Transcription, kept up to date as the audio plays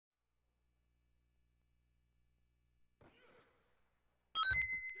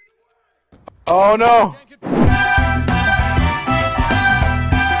Oh no!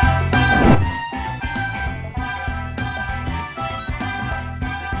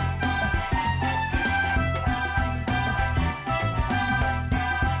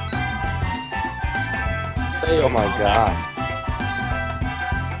 Oh my god.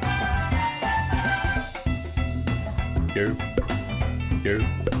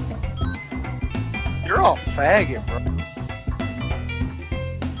 You're all faggot, bro.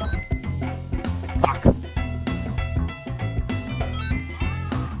 Fuck.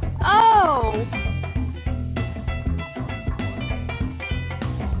 Oh!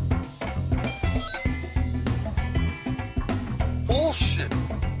 Bullshit.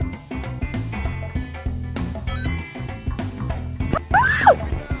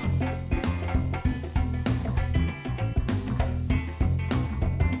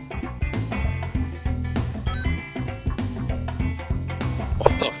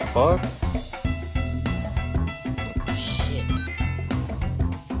 What the fuck?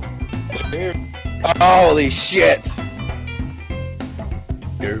 Holy shit!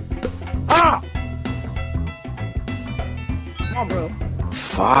 Ah! Come on, bro.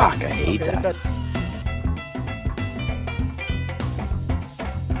 Fuck, I hate Okay, that.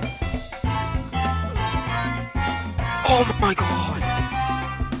 Oh my god!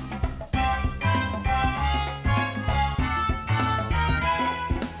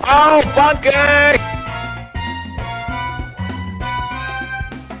 Oh, Bunky!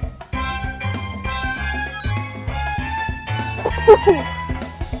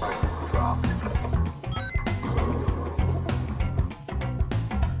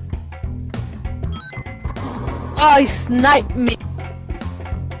 Oh, he sniped me.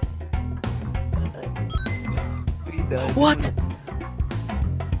 What?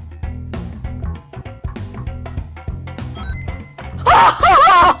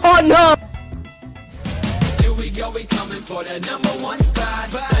 Oh no! Here we go, we coming for the #1 spot.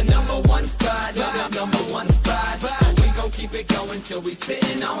 The #1 spot, #1 spot. We gon' keep it going till we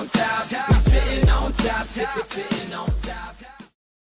sitting on top. We sitting on top, sitting on top.